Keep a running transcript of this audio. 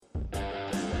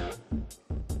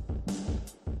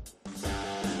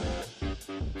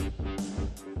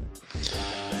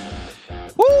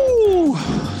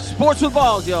Sports with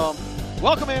Balls, y'all.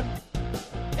 Welcome in.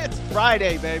 It's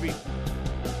Friday, baby.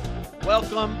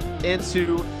 Welcome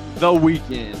into the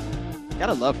weekend.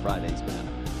 Gotta love Fridays, man.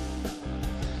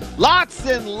 Lots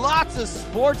and lots of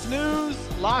sports news.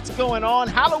 Lots going on.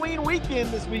 Halloween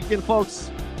weekend this weekend, folks.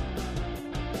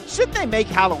 Shouldn't they make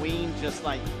Halloween just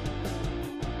like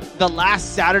the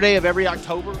last Saturday of every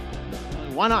October?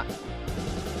 Why not?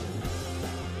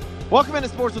 Welcome into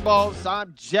Sports with Balls.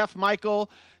 I'm Jeff Michael.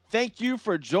 Thank you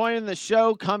for joining the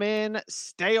show. Come in,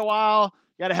 stay a while.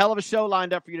 Got a hell of a show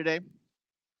lined up for you today.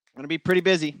 Going to be pretty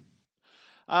busy.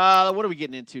 What are we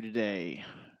getting into today?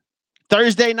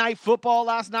 Thursday night football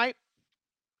last night.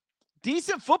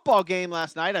 Decent football game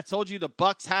last night. I told you the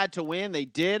Bucs had to win. They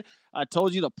did. I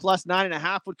told you the plus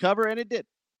 9.5 would cover, and it did.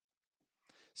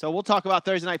 So we'll talk about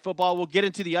Thursday night football. We'll get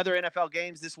into the other NFL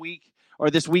games this week or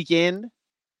this weekend.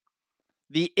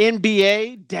 The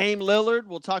NBA, Dame Lillard,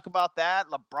 we'll talk about that.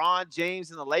 LeBron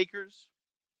James and the Lakers.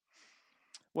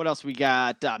 What else we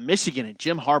got? Michigan and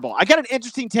Jim Harbaugh. I got an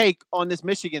interesting take on this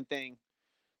Michigan thing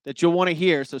that you'll want to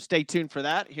hear, so stay tuned for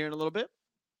that here in a little bit.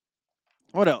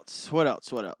 What else?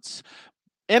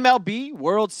 MLB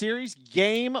World Series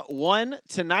Game 1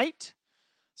 tonight.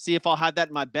 See if I'll have that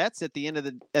in my bets at the end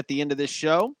of this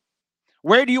show.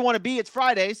 Where do you want to be? It's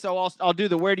Friday, so I'll do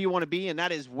the where do you want to be, and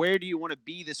that is where do you want to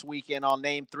be this weekend. I'll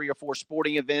name 3 or 4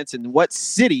 sporting events and what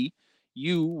city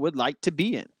you would like to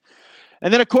be in.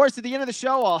 And then, of course, at the end of the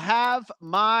show, I'll have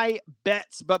my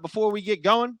bets. But before we get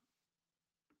going,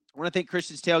 I want to thank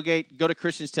Christian's Tailgate. Go to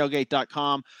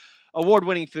christianstailgate.com.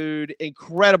 Award-winning food,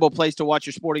 incredible place to watch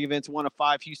your sporting events. One of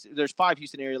 5 Houston. There's 5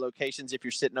 Houston area locations. If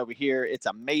you're sitting over here, it's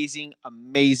amazing,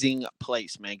 amazing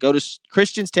place, man. Go to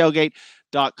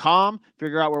christianstailgate.com,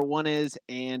 figure out where one is,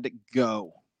 and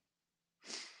go.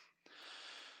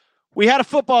 We had a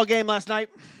football game last night.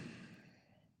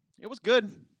 It was good.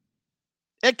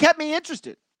 It kept me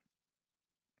interested.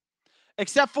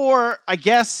 Except for, I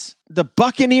guess, the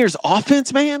Buccaneers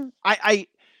offense, man. It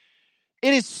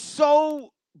is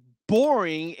so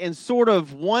boring and sort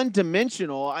of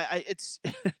one-dimensional. It's,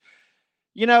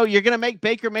 you're going to make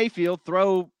Baker Mayfield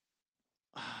throw,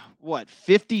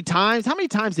 50 times? How many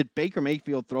times did Baker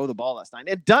Mayfield throw the ball last night?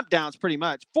 And dump downs pretty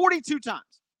much. 42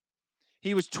 times.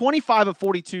 He was 25 of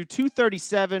 42,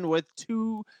 237 with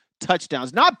 2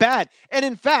 touchdowns. Not bad. And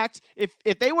in fact, if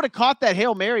they would have caught that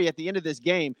Hail Mary at the end of this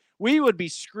game, we would be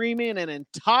screaming an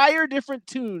entire different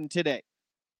tune today.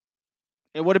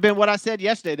 It would have been what I said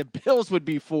yesterday. The Bills would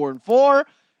be 4-4.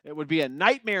 It would be a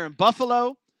nightmare in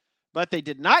Buffalo, but they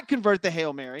did not convert the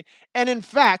Hail Mary. And in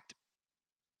fact,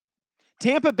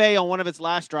 Tampa Bay on one of its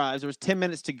last drives, there was 10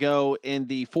 minutes to go in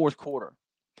the fourth quarter.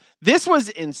 This was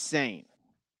insane.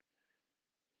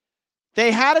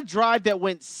 They had a drive that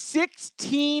went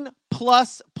 16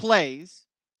 plus plays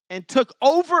and took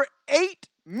over 8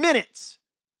 minutes.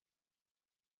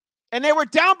 And they were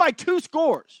down by 2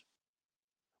 scores.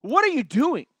 What are you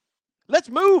doing? Let's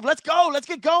move. Let's go. Let's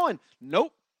get going.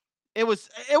 Nope. It was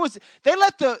they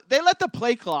let the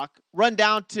play clock run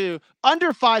down to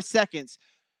under 5 seconds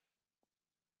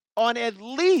on at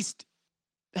least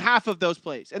half of those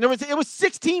plays. And it was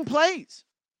 16 plays.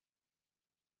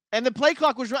 And the play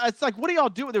clock was, it's like, what are y'all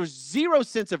doing? There was zero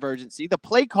sense of urgency. The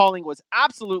play calling was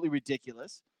absolutely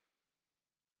ridiculous.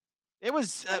 It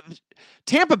was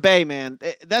Tampa Bay, man.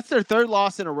 That's their 3rd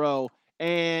loss in a row.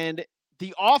 And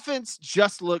the offense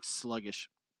just looks sluggish.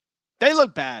 They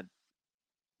look bad.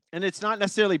 And it's not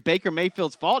necessarily Baker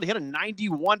Mayfield's fault. He had a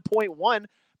 91.1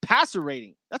 passer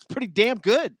rating. That's pretty damn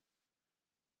good.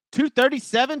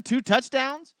 237, 2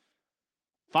 touchdowns,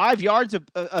 5 yards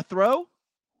a throw.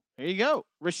 There you go.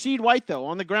 Rashid White, though,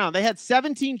 on the ground. They had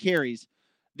 17 carries.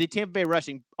 The Tampa Bay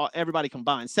rushing, everybody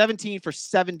combined. 17 for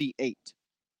 78.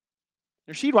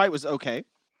 Rashid White was okay.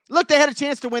 Look, they had a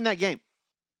chance to win that game.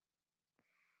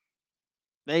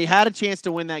 They had a chance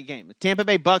to win that game. The Tampa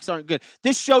Bay Bucs aren't good.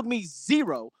 This showed me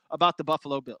zero about the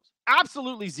Buffalo Bills.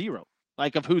 Absolutely zero,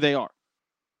 of who they are.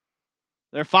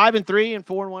 They're 5-3 and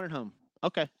 4-1 at home.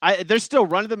 Okay. They're still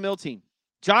run-of-the-mill team.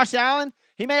 Josh Allen,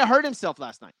 he may have hurt himself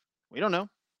last night. We don't know.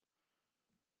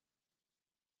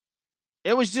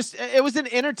 It was an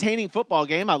entertaining football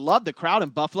game. I love the crowd in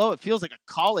Buffalo. It feels like a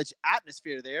college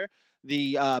atmosphere there.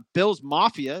 The Bills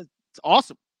Mafia, it's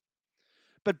awesome.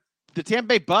 But the Tampa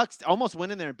Bay Bucs almost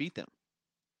went in there and beat them.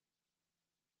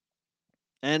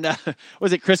 And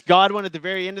was it Chris Godwin at the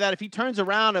very end of that? If he turns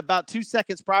around about 2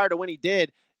 seconds prior to when he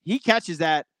did, he catches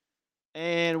that.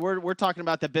 And we're talking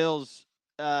about the Bills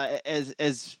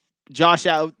as Josh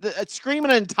Allen screaming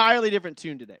an entirely different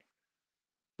tune today.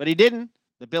 But he didn't.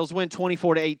 The Bills win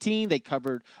 24-18.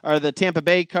 The Tampa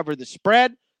Bay covered the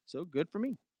spread. So good for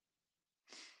me.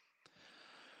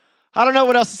 I don't know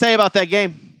what else to say about that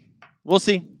game. We'll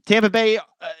see. Tampa Bay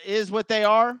is what they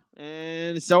are,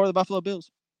 and so are the Buffalo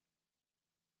Bills.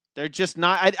 They're just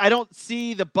not. I don't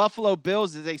see the Buffalo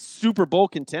Bills as a Super Bowl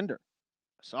contender.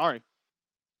 Sorry.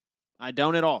 I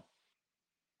don't at all.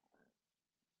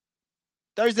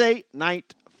 Thursday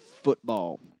night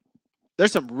football.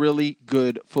 There's some really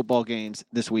good football games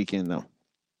this weekend, though.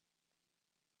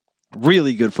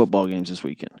 Really good football games this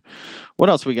weekend. What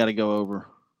else we got to go over?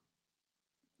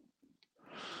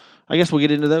 I guess we'll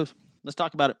get into those. Let's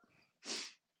talk about it.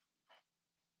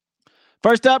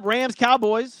 First up, Rams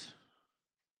Cowboys.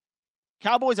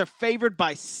 Cowboys are favored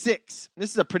by 6.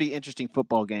 This is a pretty interesting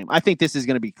football game. I think this is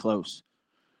going to be close.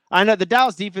 I know the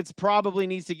Dallas defense probably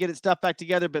needs to get its stuff back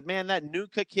together, but man, that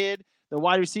Nuka kid, the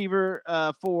wide receiver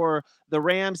for the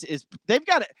Rams, they've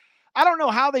got it. I don't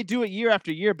know how they do it year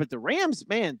after year, but the Rams,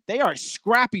 man, they are a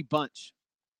scrappy bunch.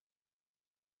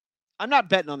 I'm not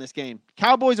betting on this game.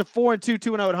 Cowboys are 4-2,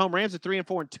 2-0 at home. Rams are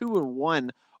 3-4 and 2-1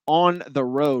 on the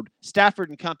road. Stafford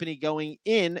and company going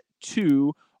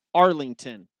into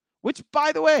Arlington, which,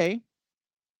 by the way,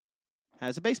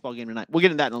 has a baseball game tonight. We'll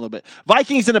get into that in a little bit.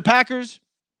 Vikings and the Packers.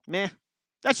 Man,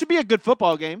 that should be a good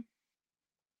football game.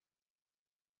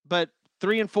 But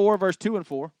 3-4 versus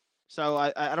 2-4. So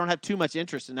I don't have too much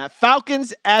interest in that.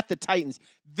 Falcons at the Titans.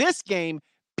 This game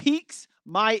piques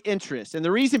my interest. And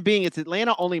the reason being it's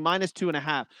Atlanta only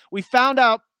 -2.5. We found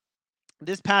out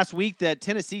this past week that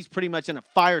Tennessee's pretty much in a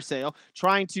fire sale,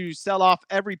 trying to sell off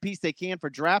every piece they can for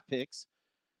draft picks.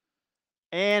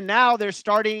 And now they're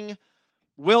starting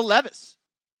Will Levis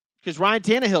because Ryan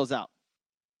Tannehill's out.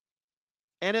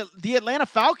 And the Atlanta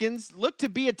Falcons look to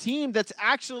be a team that's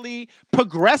actually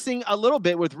progressing a little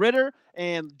bit with Ritter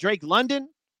and Drake London.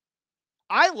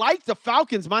 I like the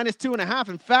Falcons -2.5.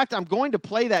 In fact, I'm going to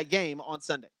play that game on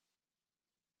Sunday.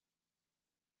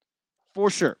 For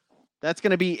sure. That's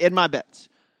going to be in my bets.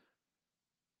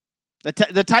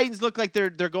 The Titans look like they're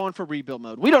going for rebuild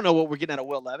mode. We don't know what we're getting out of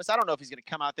Will Levis. I don't know if he's going to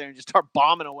come out there and just start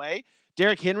bombing away.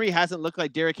 Derrick Henry hasn't looked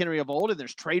like Derrick Henry of old, and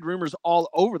there's trade rumors all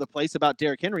over the place about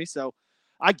Derrick Henry. So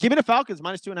I give me the Falcons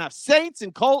 -2.5. Saints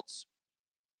and Colts.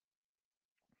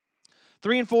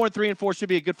 3-4 and 3-4 should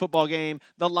be a good football game.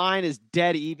 The line is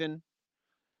dead even.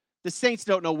 The Saints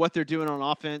don't know what they're doing on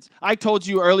offense. I told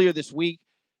you earlier this week,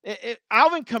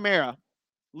 Alvin Kamara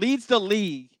leads the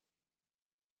league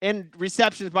in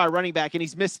receptions by running back, and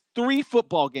he's missed 3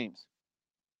 football games.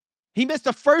 He missed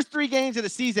the first 3 games of the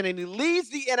season, and he leads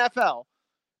the NFL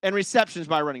in receptions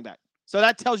by running back. So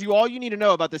that tells you all you need to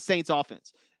know about the Saints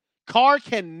offense. Carr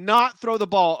cannot throw the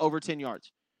ball over 10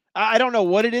 yards. I don't know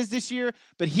what it is this year,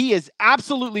 but he is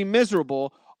absolutely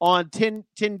miserable on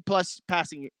 10-plus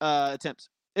passing attempts.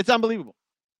 It's unbelievable.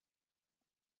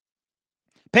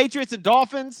 Patriots and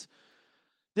Dolphins.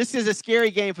 This is a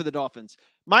scary game for the Dolphins.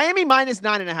 Miami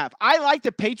 -9.5. I like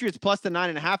the Patriots plus the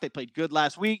 9.5. They played good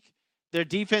last week. Their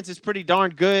defense is pretty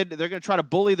darn good. They're going to try to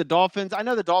bully the Dolphins. I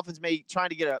know the Dolphins may try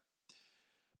to get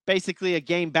basically a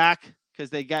game back because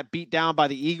they got beat down by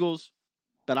the Eagles.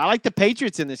 But I like the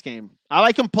Patriots in this game. I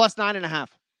like them plus 9.5.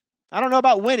 I don't know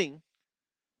about winning,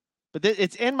 but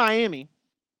it's in Miami.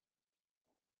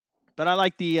 But I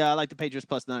like the Patriots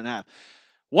plus 9.5.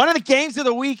 One of the games of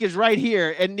the week is right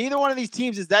here, and neither one of these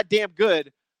teams is that damn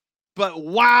good. But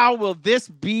wow, will this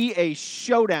be a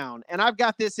showdown? And I've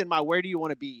got this in my Where Do You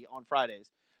Want to Be on Fridays.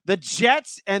 The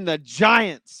Jets and the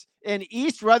Giants in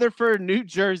East Rutherford, New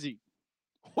Jersey.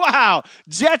 Wow,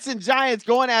 Jets and Giants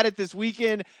going at it this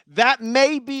weekend. That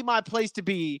may be my place to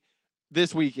be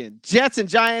this weekend. Jets and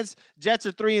Giants. Jets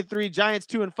are 3-3, Giants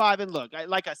 2-5. And look,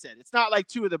 like I said, it's not like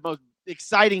two of the most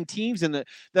exciting teams that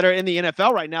are in the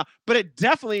NFL right now, but it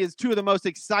definitely is two of the most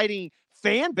exciting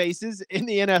fan bases in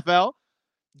the NFL.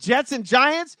 Jets and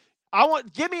Giants.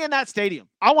 Get me in that stadium.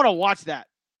 I want to watch that.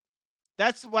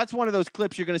 That's one of those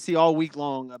clips you're going to see all week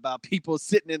long about people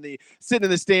sitting in the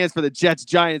stands for the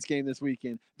Jets-Giants game this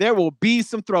weekend. There will be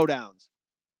some throwdowns.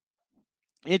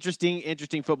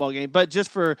 Interesting football game. But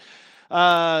just for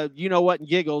and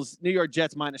giggles, New York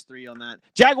Jets -3 on that.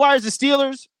 Jaguars and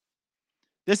Steelers.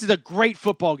 This is a great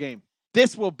football game.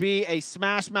 This will be a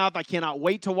smash mouth. I cannot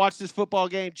wait to watch this football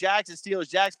game. Jags and Steelers.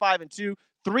 Jags 5-2,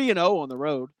 3-0 on the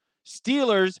road.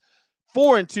 Steelers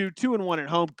 4-2, 2-1 at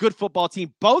home. Good football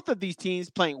team. Both of these teams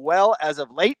playing well as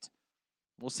of late.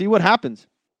 We'll see what happens.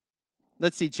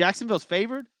 Let's see. Jacksonville's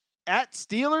favored at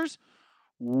Steelers.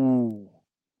 Ooh.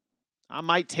 I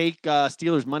might take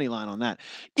Steelers money line on that.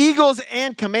 Eagles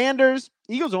and Commanders.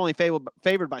 Eagles are only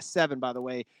favored by 7, by the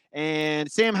way.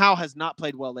 And Sam Howell has not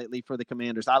played well lately for the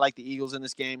Commanders. I like the Eagles in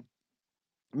this game.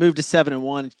 Move to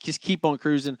 7-1. Just keep on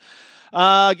cruising.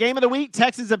 Game of the week: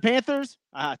 Texans and Panthers.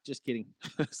 Just kidding.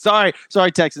 sorry,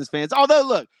 Texans fans. Although,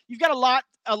 look, you've got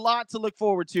a lot to look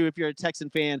forward to if you're a Texan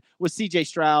fan with C.J.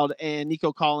 Stroud and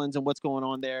Nico Collins and what's going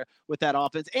on there with that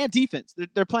offense and defense.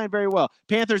 They're playing very well.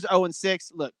 Panthers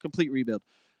 0-6. Look, complete rebuild.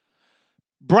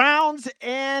 Browns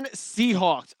and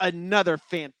Seahawks. Another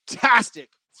fantastic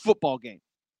football game.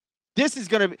 This is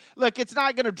going to look, it's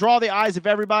not going to draw the eyes of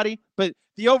everybody, but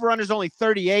the over-under is only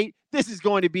 38. This is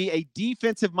going to be a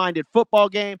defensive-minded football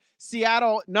game.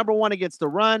 Seattle, number 1 against the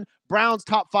run. Browns,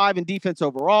 top 5 in defense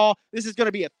overall. This is going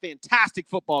to be a fantastic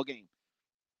football game.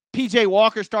 P.J.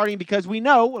 Walker starting because we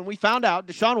know, when we found out,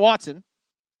 Deshaun Watson,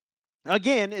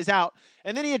 again, is out.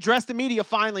 And then he addressed the media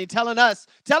finally, telling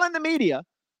the media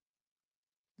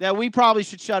that we probably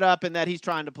should shut up and that he's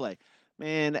trying to play.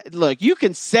 Man, look, you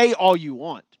can say all you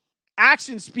want.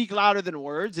 Actions speak louder than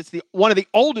words. It's one of the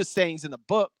oldest sayings in the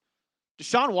book.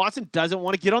 Deshaun Watson doesn't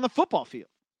want to get on the football field.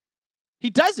 He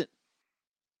doesn't.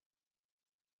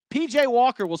 P.J.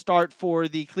 Walker will start for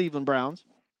the Cleveland Browns.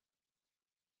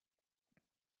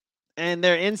 And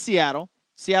they're in Seattle.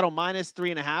 Seattle minus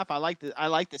 3.5. I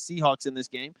like the Seahawks in this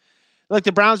game. Look,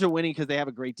 the Browns are winning because they have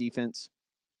a great defense.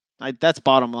 That's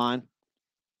bottom line.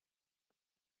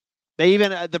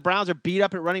 The Browns are beat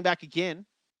up at running back again.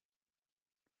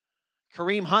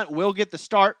 Kareem Hunt will get the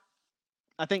start.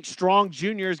 I think Strong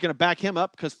Jr. is going to back him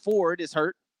up because Ford is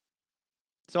hurt.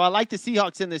 So I like the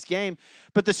Seahawks in this game.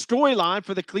 But the storyline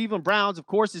for the Cleveland Browns, of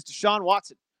course, is Deshaun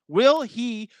Watson. Will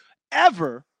he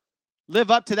ever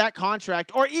live up to that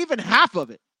contract or even half of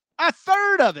it? A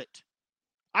third of it?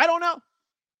 I don't know.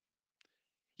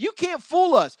 You can't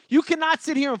fool us. You cannot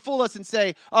sit here and fool us and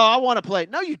say, oh, I want to play.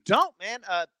 No, you don't, man.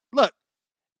 Look,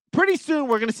 pretty soon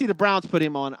we're going to see the Browns put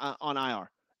him on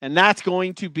IR. And that's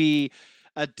going to be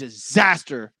a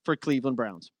disaster for Cleveland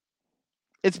Browns.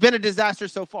 It's been a disaster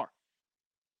so far.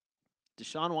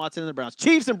 Deshaun Watson and the Browns.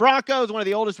 Chiefs and Broncos, one of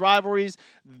the oldest rivalries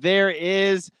there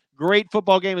is. Great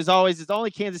football game as always. It's only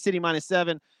Kansas City minus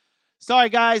 7. Sorry,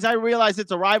 guys. I realize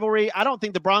it's a rivalry. I don't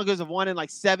think the Broncos have won in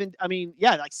like 17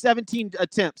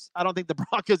 attempts. I don't think the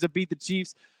Broncos have beat the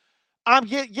Chiefs.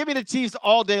 Give me the Chiefs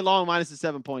all day long minus the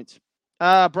 7 points.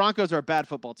 Broncos are a bad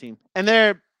football team. And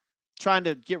they're trying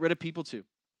to get rid of people too,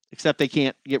 except they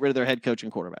can't get rid of their head coach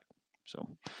and quarterback. So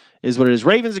is what it is.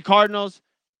 Ravens and Cardinals.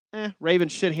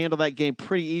 Ravens should handle that game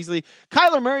pretty easily.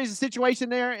 Kyler Murray's a situation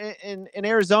there in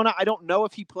Arizona. I don't know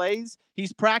if he plays.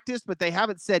 He's practiced, but they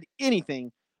haven't said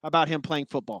anything about him playing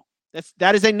football.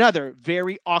 That is another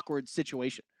very awkward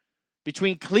situation.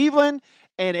 Between Cleveland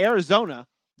and Arizona,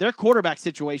 their quarterback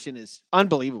situation is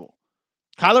unbelievable.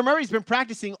 Kyler Murray's been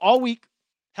practicing all week,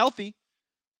 healthy,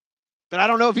 but I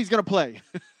don't know if he's going to play.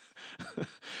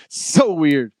 So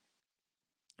weird.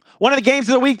 One of the games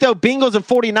of the week, though, Bengals and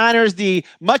 49ers, the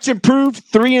much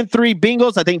improved 3-3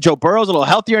 Bengals. I think Joe Burrow's a little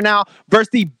healthier now versus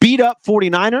the beat-up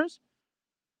 49ers.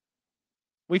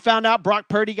 We found out Brock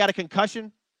Purdy got a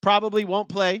concussion, probably won't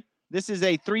play. This is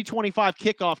a 3:25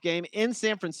 kickoff game in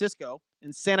San Francisco,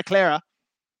 in Santa Clara.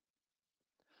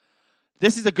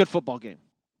 This is a good football game.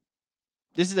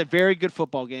 This is a very good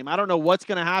football game. I don't know what's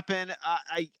going to happen.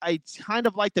 I kind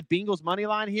of like the Bengals money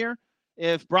line here.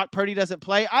 If Brock Purdy doesn't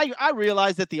play, I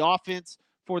realize that the offense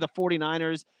for the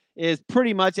 49ers is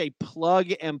pretty much a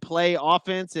plug-and-play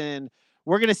offense, and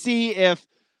we're going to see if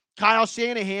Kyle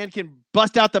Shanahan can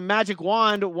bust out the magic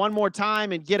wand one more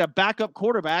time and get a backup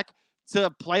quarterback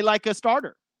to play like a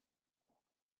starter.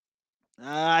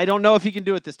 I don't know if he can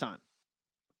do it this time.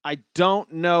 I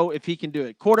don't know if he can do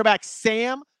it. Quarterback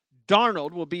Sam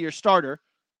Darnold will be your starter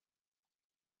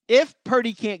if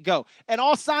Purdy can't go. And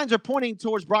all signs are pointing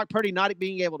towards Brock Purdy not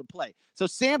being able to play. So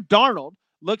Sam Darnold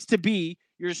looks to be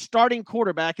your starting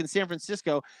quarterback in San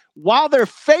Francisco while they're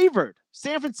favored.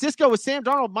 San Francisco with Sam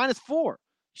Darnold -4.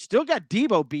 Still got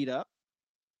Debo beat up.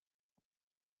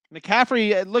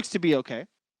 McCaffrey, it looks to be okay.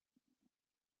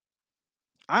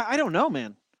 I don't know,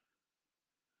 man.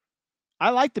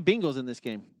 I like the Bengals in this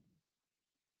game.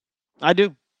 I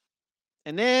do.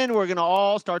 And then we're going to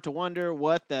all start to wonder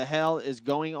what the hell is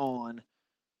going on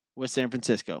with San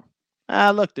Francisco.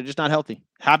 Look, they're just not healthy.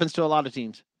 Happens to a lot of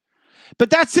teams.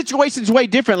 But that situation is way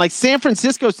different. Like San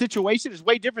Francisco's situation is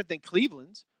way different than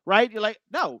Cleveland's, right? You're like,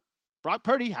 no, Brock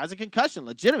Purdy has a concussion,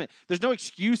 legitimate. There's no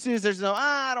excuses. There's no,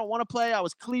 I don't want to play. I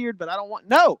was cleared, but I don't want.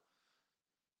 No.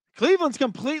 Cleveland's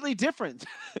completely different.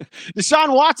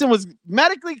 Deshaun Watson was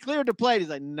medically cleared to play. He's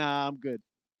like, nah, I'm good.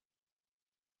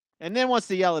 And then wants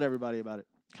to yell at everybody about it.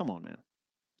 Come on, man.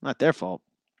 Not their fault.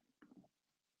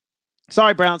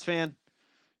 Sorry, Browns fan.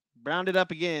 Browned it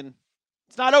up again.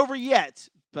 It's not over yet,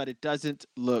 but it doesn't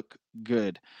look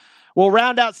good. We'll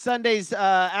round out Sunday's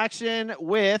action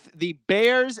with the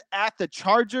Bears at the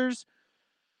Chargers.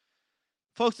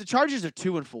 Folks, the Chargers are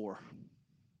 2-4.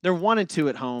 They're 1-2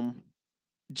 at home.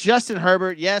 Justin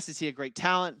Herbert, yes, is he a great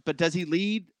talent, but does he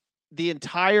lead the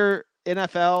entire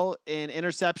NFL in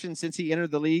interceptions since he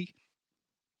entered the league?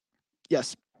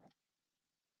 Yes.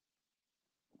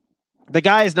 The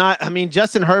guy is not, I mean,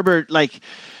 Justin Herbert, like,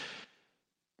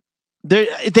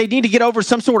 they need to get over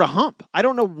some sort of hump. I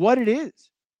don't know what it is.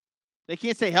 They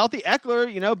can't stay healthy. Eckler,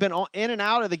 been in and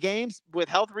out of the games with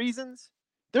health reasons.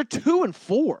 They're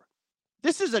 2-4.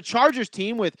 This is a Chargers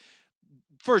team with,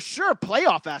 for sure,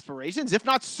 playoff aspirations, if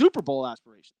not Super Bowl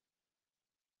aspirations.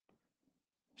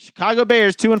 Chicago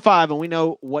Bears 2-5, and we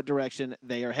know what direction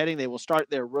they are heading. They will start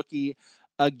their rookie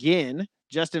again.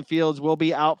 Justin Fields will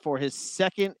be out for his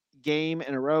second game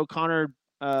in a row. Connor,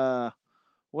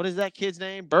 what is that kid's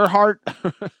name? Burhart.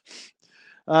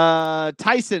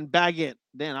 Tyson Bagent.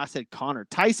 Then I said Connor.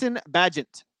 Tyson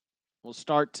Bagent will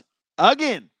start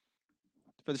again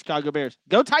for the Chicago Bears.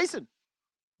 Go Tyson.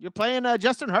 You're playing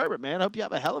Justin Herbert, man. I hope you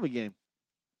have a hell of a game.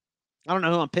 I don't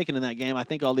know who I'm picking in that game. I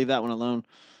think I'll leave that one alone.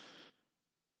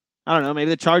 I don't know. Maybe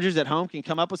the Chargers at home can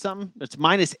come up with something. It's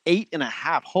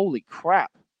 -8.5. Holy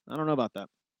crap. I don't know about that.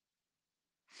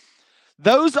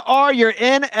 Those are your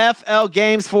NFL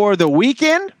games for the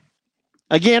weekend.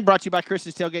 Again, brought to you by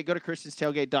Christian's Tailgate. Go to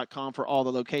christianstailgate.com for all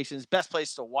the locations. Best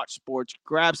place to watch sports.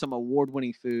 Grab some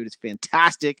award-winning food. It's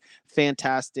fantastic,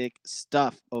 fantastic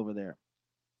stuff over there.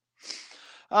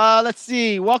 Let's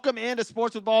see. Welcome into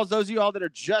Sports with Balls. Those of you all that are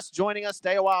just joining us,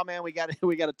 stay a while, man. We got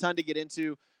a ton to get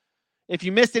into. If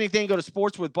you missed anything, go to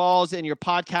Sports with Balls in your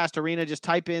podcast arena. Just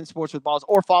type in Sports with Balls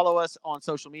or follow us on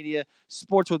social media.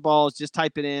 Sports with Balls. Just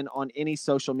type it in on any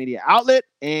social media outlet,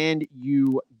 and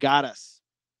you got us.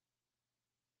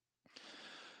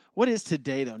 What is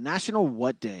today, though? National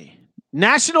what day?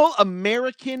 National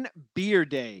American Beer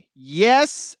Day.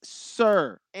 Yes,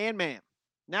 sir and ma'am.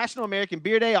 National American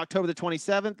Beer Day, October the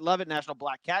 27th. Love it. National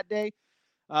Black Cat Day.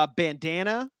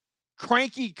 Bandana.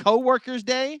 Cranky Coworkers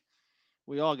Day.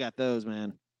 We all got those,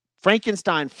 man.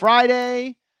 Frankenstein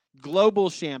Friday. Global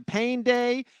Champagne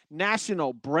Day.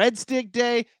 National Breadstick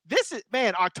Day.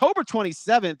 October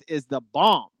 27th is the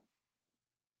bomb.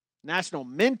 National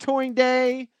Mentoring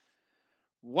Day.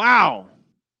 Wow.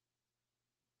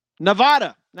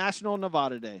 Nevada. National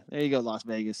Nevada Day. There you go, Las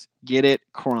Vegas. Get it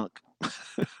crunk.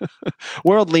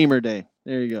 World Lemur Day.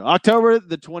 There you go. October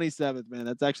the 27th, man.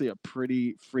 That's actually a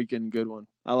pretty freaking good one.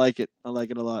 I like it. I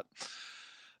like it a lot.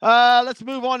 Let's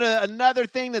move on to another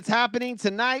thing that's happening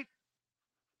tonight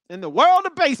in the world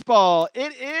of baseball.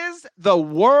 It is the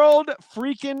World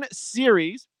freaking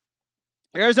Series.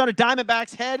 Arizona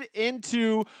Diamondbacks head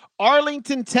into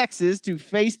Arlington, Texas to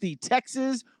face the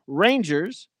Texas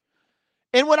Rangers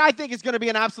in what I think is going to be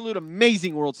an absolute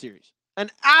amazing World Series. An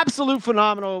absolute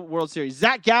phenomenal World Series.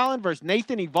 Zach Gallen versus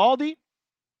Nathan Eovaldi.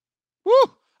 Woo!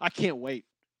 I can't wait.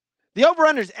 The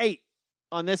over-under is 8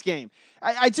 on this game.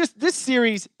 This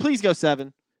series, please go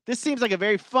 7. This seems like a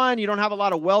very fun. You don't have a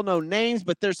lot of well-known names,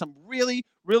 but there's some really,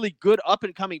 really good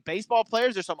up-and-coming baseball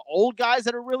players. There's some old guys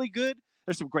that are really good.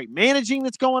 There's some great managing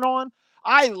that's going on.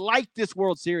 I like this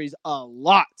World Series a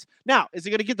lot. Now, is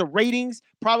it going to get the ratings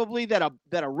probably that a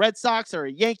Red Sox or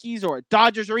a Yankees or a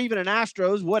Dodgers or even an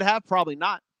Astros would have? Probably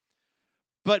not.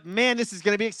 But, man, this is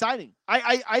going to be exciting.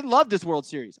 I love this World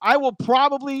Series. I will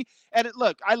probably – and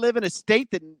look, I live in a state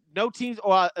that no teams –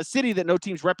 or a city that no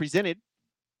teams represented.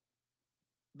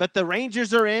 But the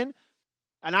Rangers are in,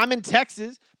 and I'm in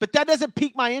Texas. But that doesn't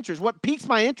pique my interest. What piques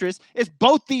my interest is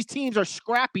both these teams are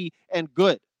scrappy and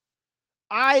good.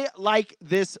 I like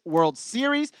this World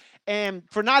Series. And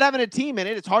for not having a team in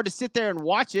it, it's hard to sit there and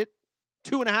watch it.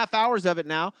 2.5 hours of it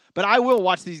now. But I will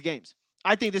watch these games.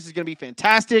 I think this is going to be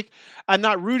fantastic. I'm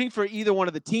not rooting for either one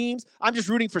of the teams. I'm just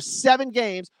rooting for 7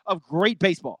 games of great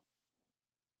baseball.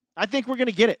 I think we're going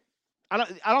to get it. I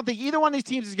don't think either one of these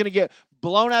teams is going to get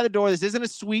blown out of the door. This isn't a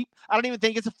sweep. I don't even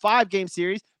think it's a 5-game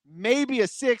series, maybe a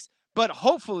 6, but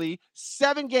hopefully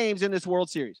 7 games in this World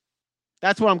Series.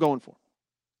 That's what I'm going for.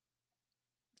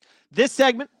 This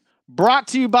segment brought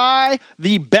to you by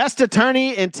the best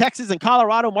attorney in Texas and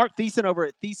Colorado, Mark Thiessen over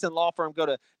at Thiessen Law Firm. Go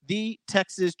to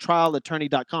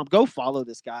thetexastrialattorney.com. Go follow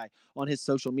this guy on his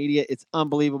social media. It's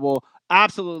unbelievable.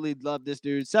 Absolutely love this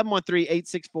dude.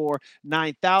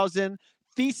 713-864-9000.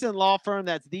 Thiessen Law Firm.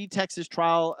 That's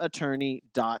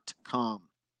thetexastrialattorney.com.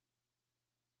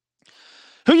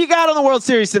 Who you got on the World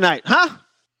Series tonight, huh?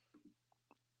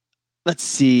 Let's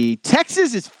see.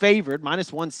 Texas is favored,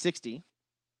 -160.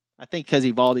 I think because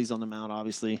Evaldi's on the mound,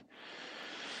 obviously.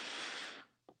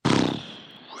 I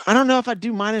don't know if I'd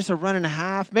do minus a run and a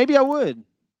half. Maybe I would.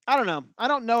 I don't know. I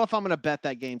don't know if I'm going to bet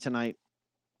that game tonight.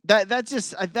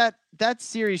 That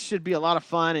series should be a lot of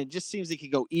fun. It just seems it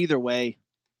could go either way.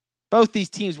 Both these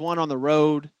teams won on the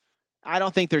road. I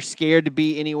don't think they're scared to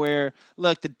be anywhere.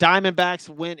 Look, the Diamondbacks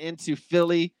went into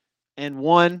Philly and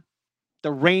won.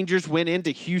 The Rangers went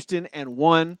into Houston and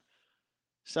won.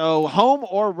 So home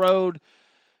or road,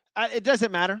 it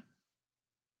doesn't matter.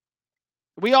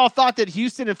 We all thought that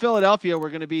Houston and Philadelphia were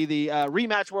going to be the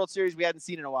rematch World Series we hadn't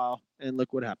seen in a while. And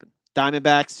look what happened.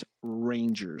 Diamondbacks,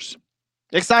 Rangers.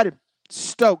 Excited.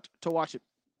 Stoked to watch it.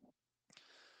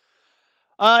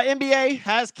 NBA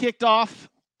has kicked off.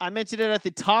 I mentioned it at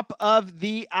the top of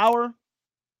the hour.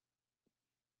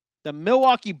 The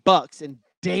Milwaukee Bucks and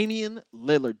Damian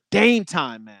Lillard. Dame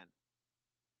time, man.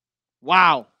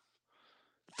 Wow.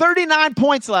 39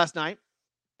 points last night.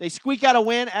 They squeak out a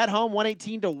win at home,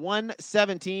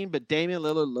 118-117, but Damian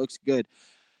Lillard looks good.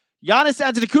 Giannis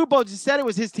Antetokounmpo just said it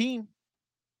was his team.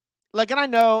 Like, and I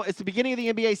know it's the beginning of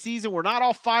the NBA season. We're not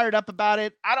all fired up about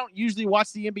it. I don't usually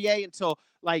watch the NBA until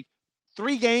like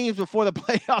 3 games before the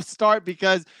playoffs start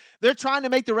because they're trying to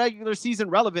make the regular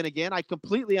season relevant again. I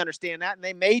completely understand that, and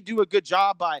they may do a good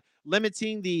job by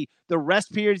limiting the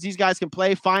rest periods these guys can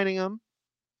play, finding them.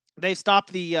 They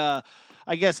stopped the,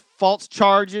 I guess, false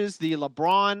charges, the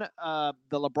LeBron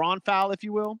foul, if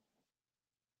you will.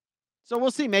 So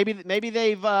we'll see. Maybe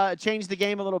they've changed the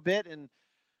game a little bit, and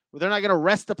they're not going to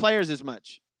rest the players as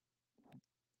much.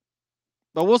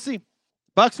 But we'll see.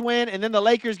 Bucks win, and then the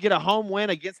Lakers get a home win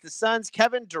against the Suns.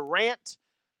 Kevin Durant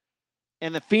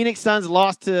and the Phoenix Suns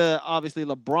lost to, obviously,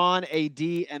 LeBron,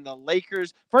 AD, and the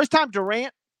Lakers. First time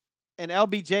Durant and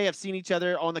LBJ have seen each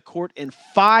other on the court in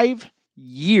 5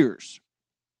 years.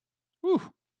 Whew.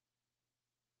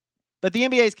 But the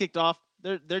NBA's kicked off.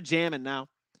 They're jamming now.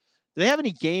 Do they have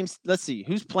any games? Let's see.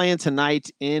 Who's playing tonight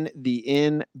in the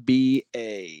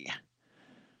NBA?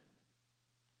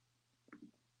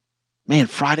 Man,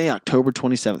 Friday, October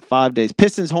 27th. 5 days.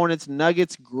 Pistons, Hornets,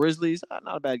 Nuggets, Grizzlies.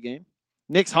 Not a bad game.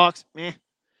 Knicks, Hawks. Meh.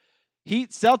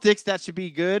 Heat, Celtics. That should be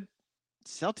good.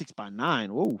 Celtics by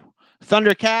 9. Whoa.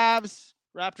 Thunder, Cavs.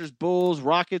 Raptors, Bulls,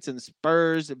 Rockets, and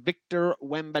Spurs. Victor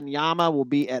Wembanyama will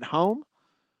be at home.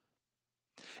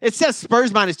 It says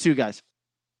Spurs -2, guys.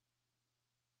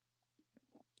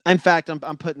 In fact, I'm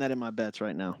putting that in my bets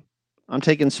right now. I'm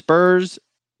taking Spurs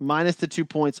minus the 2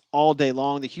 points all day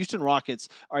long. The Houston Rockets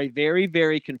are a very,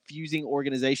 very confusing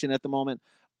organization at the moment.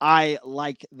 I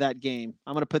like that game.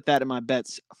 I'm going to put that in my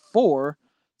bets for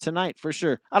tonight for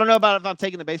sure. I don't know about if I'm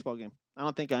taking the baseball game. I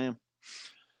don't think I am.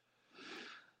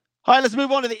 All right, let's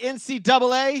move on to the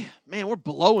NCAA. Man, we're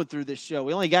blowing through this show.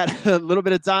 We only got a little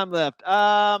bit of time left.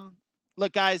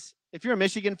 Look, guys, if you're a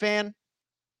Michigan fan,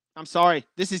 I'm sorry.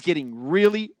 This is getting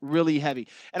really, really heavy.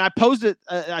 And I posed it.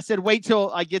 I said, wait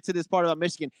till I get to this part about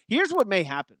Michigan. Here's what may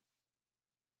happen.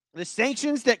 The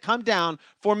sanctions that come down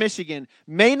for Michigan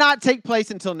may not take place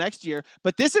until next year,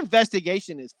 but this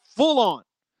investigation is full on.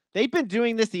 They've been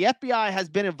doing this. The FBI has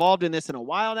been involved in this in a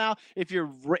while now. If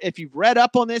you've read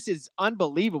up on this, it's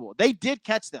unbelievable. They did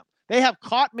catch them. They have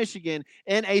caught Michigan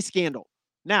in a scandal.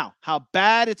 Now, how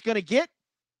bad it's going to get,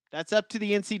 that's up to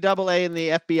the NCAA and the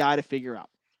FBI to figure out.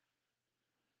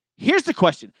 Here's the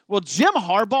question. Will Jim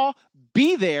Harbaugh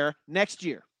be there next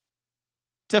year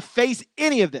to face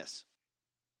any of this?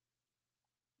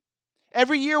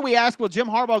 Every year we ask, will Jim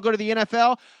Harbaugh go to the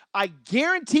NFL? I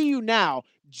guarantee you now,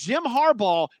 Jim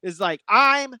Harbaugh is like,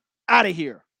 I'm out of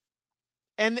here.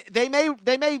 And they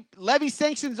may levy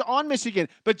sanctions on Michigan,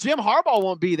 but Jim Harbaugh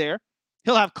won't be there.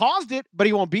 He'll have caused it, but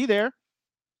he won't be there.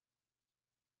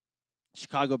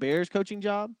 Chicago Bears coaching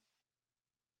job.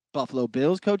 Buffalo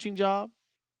Bills coaching job.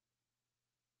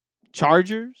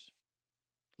 Chargers.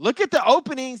 Look at the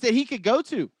openings that he could go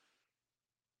to.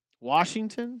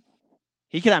 Washington.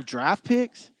 He could have draft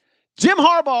picks. Jim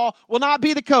Harbaugh will not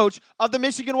be the coach of the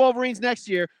Michigan Wolverines next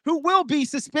year, who will be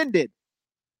suspended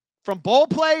from bowl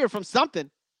play or from something.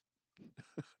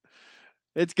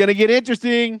 It's going to get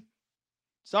interesting.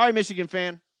 Sorry, Michigan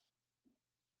fan.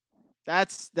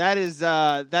 That is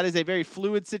a very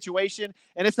fluid situation,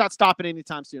 and it's not stopping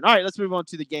anytime soon. All right, let's move on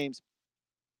to the games.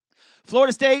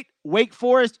 Florida State, Wake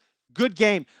Forest, good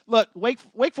game. Look, Wake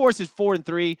Forest is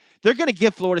 4-3. They're going to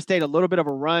give Florida State a little bit of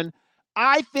a run.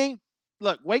 I think,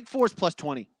 look, Wake Forest plus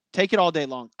 20. Take it all day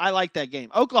long. I like that game.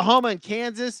 Oklahoma and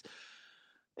Kansas.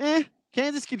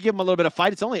 Kansas could give them a little bit of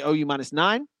fight. It's only OU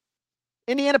 -9.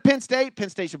 Indiana, Penn State. Penn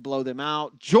State should blow them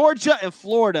out. Georgia and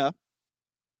Florida.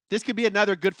 This could be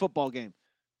another good football game.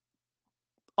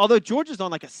 Although Georgia's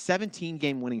on like a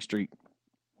 17-game winning streak.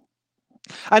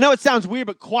 I know it sounds weird,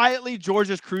 but quietly,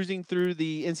 Georgia's cruising through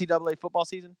the NCAA football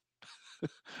season.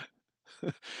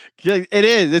 It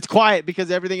is. It's quiet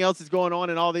because everything else is going on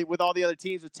and with all the other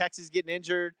teams, with Texas getting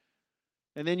injured.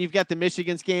 And then you've got the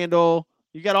Michigan scandal.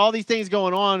 You got all these things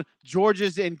going on.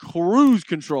 Georgia's in cruise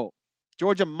control.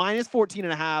 Georgia minus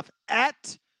 14.5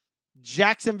 at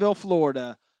Jacksonville,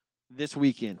 Florida this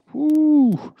weekend.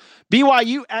 Woo.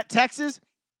 BYU at Texas.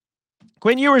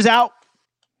 Quinn Ewers out.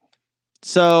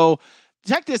 So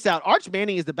check this out. Arch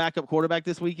Manning is the backup quarterback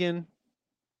this weekend.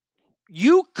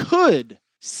 You could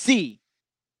see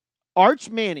Arch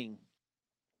Manning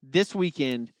this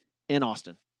weekend in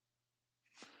Austin.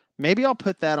 Maybe I'll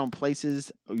put that on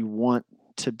places you want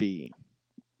to be.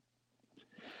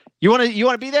 You want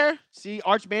to be there? See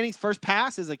Arch Manning's first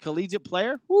pass as a collegiate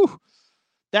player? Whew.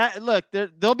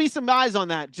 There'll be some eyes on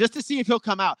that just to see if he'll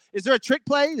come out. Is there a trick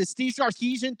play? Does Steve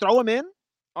Sarkisian throw him in?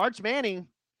 Arch Manning,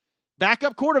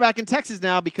 backup quarterback in Texas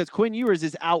now because Quinn Ewers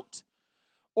is out.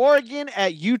 Oregon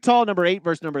at Utah, number 8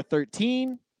 versus number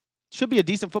 13. Should be a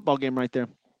decent football game right there.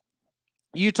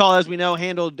 Utah, as we know,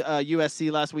 handled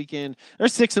USC last weekend. They're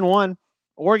 6-1.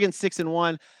 Oregon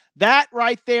 6-1. That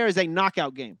right there is a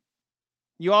knockout game.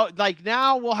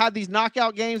 Now we'll have these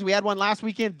knockout games. We had one last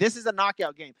weekend. This is a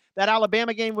knockout game. That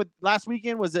Alabama game last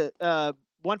weekend was a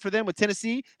one for them with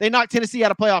Tennessee. They knocked Tennessee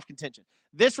out of playoff contention.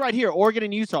 This right here, Oregon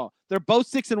and Utah, they're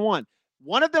both 6-1.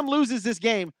 One of them loses this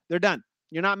game, they're done.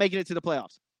 You're not making it to the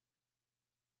playoffs.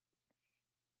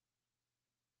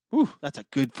 Whew, that's a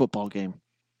good football game.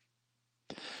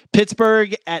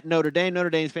 Pittsburgh at Notre Dame. Notre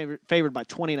Dame is favored by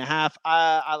 20.5.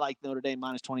 I like Notre Dame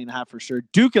minus 20.5 for sure.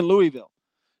 Duke and Louisville.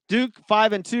 Duke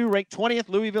 5-2, ranked 20th.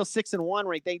 Louisville 6-1,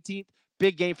 ranked 18th.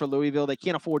 Big game for Louisville. They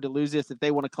can't afford to lose this if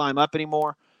they want to climb up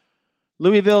anymore.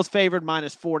 Louisville's favored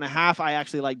minus 4.5. I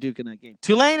actually like Duke in that game.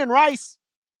 Tulane and Rice.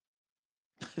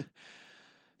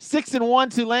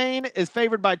 6-1. Tulane is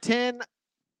favored by 10.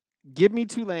 Give me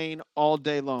Tulane all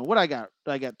day long. What I got?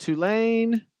 I got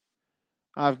Tulane.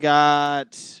 I've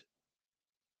got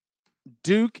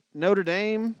Duke, Notre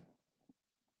Dame.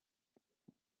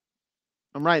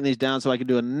 I'm writing these down so I can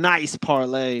do a nice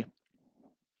parlay.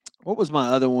 What was my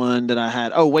other one that I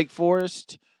had? Oh, Wake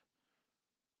Forest.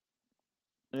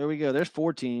 There we go. There's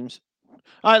 4 teams.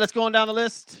 All right, let's go on down the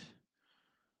list.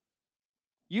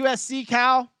 USC,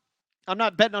 Cal. I'm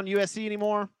not betting on USC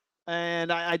anymore.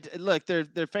 And I look, they're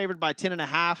favored by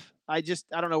 10.5. I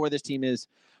don't know where this team is.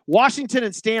 Washington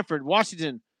and Stanford.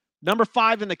 Washington, number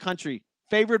 5 in the country,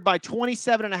 favored by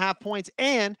 27.5 points.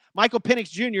 And Michael Penix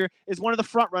Jr. is one of the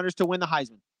front runners to win the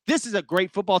Heisman. This is a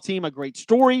great football team, a great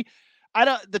story.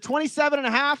 The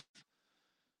 27.5.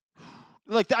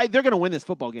 Look, they're going to win this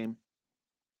football game.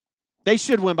 They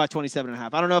should win by 27.5.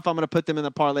 I don't know if I'm going to put them in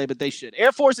the parlay, but they should.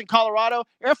 Air Force in Colorado.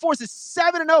 Air Force is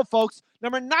 7-0, folks.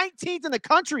 Number 19th in the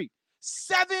country.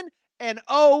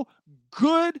 7-0.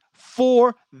 Good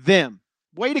for them.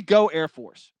 Way to go, Air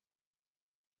Force.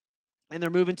 And they're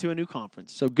moving to a new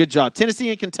conference. So good job. Tennessee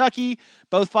and Kentucky,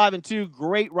 both 5-2.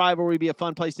 Great rivalry. Be a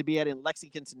fun place to be at in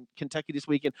Lexington, Kentucky this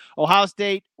weekend. Ohio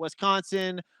State,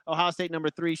 Wisconsin. Ohio State, number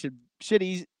 3,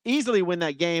 should easily win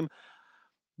that game.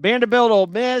 Vanderbilt, Ole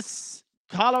Miss,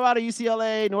 Colorado,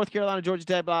 UCLA, North Carolina, Georgia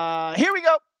Tech, blah. Here we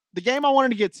go. The game I wanted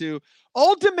to get to.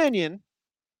 Old Dominion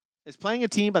is playing a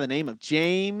team by the name of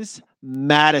James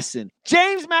Madison.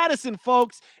 James Madison,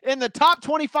 folks, in the top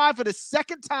 25 for the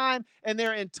second time in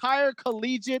their entire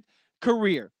collegiate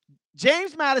career.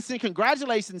 James Madison,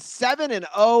 congratulations,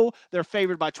 7-0. They're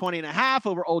favored by 20.5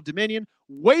 over Old Dominion.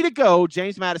 Way to go,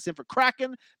 James Madison, for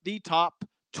cracking the top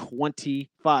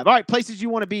 25. All right, places you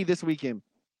want to be this weekend.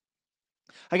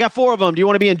 I got 4 of them. Do you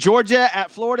want to be in Georgia,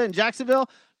 at Florida, and Jacksonville?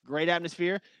 Great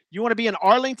atmosphere. You want to be in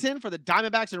Arlington for the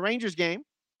Diamondbacks and Rangers game?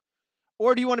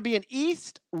 Or do you want to be in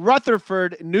East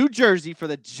Rutherford, New Jersey for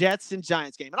the Jets and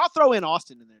Giants game? And I'll throw in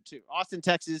Austin in there too. Austin,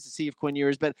 Texas to see if Quinn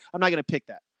Ewers, but I'm not going to pick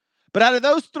that. But out of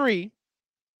those 3,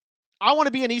 I want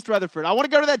to be in East Rutherford. I want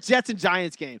to go to that Jets and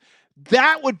Giants game.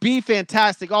 That would be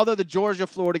fantastic, although the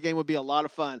Georgia-Florida game would be a lot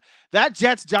of fun. That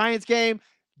Jets-Giants game,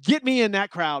 get me in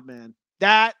that crowd, man.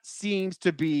 That seems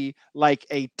to be like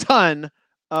a ton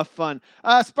of fun.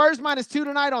 Spurs minus 2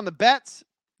 tonight on the bets.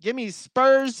 Give me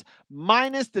Spurs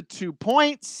minus the 2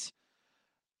 points.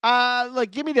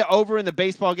 Look, give me the over in the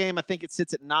baseball game. I think it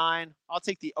sits at 9. I'll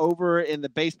take the over in the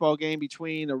baseball game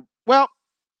between I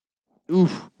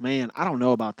don't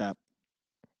know about that.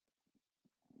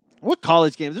 What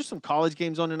college games? There's some college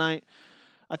games on tonight.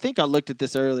 I think I looked at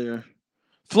this earlier.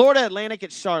 Florida Atlantic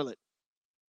at Charlotte.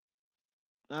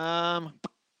 I'll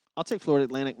take Florida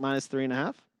Atlantic minus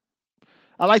 3.5.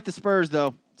 I like the Spurs,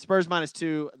 though. Spurs minus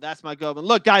 2. That's my go. But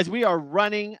look, guys, we are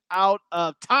running out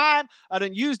of time. I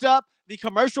done used up the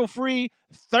commercial-free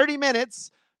 30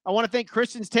 minutes. I want to thank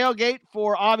Christian's Tailgate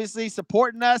for obviously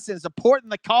supporting us and supporting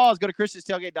the cause. Go to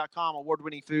christianstailgate.com.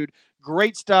 Award-winning food.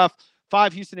 Great stuff.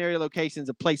 5 Houston area locations.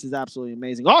 The place is absolutely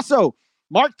amazing. Also,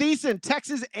 Mark Thiessen,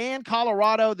 Texas and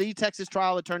Colorado,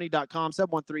 thetexastrialattorney.com,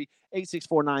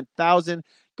 713-864-9000.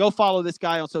 Go follow this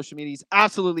guy on social media. He's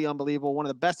absolutely unbelievable. One of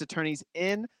the best attorneys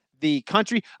in the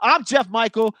country. I'm Jeff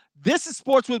Michael. This is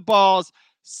Sports with Balls.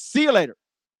 See you later.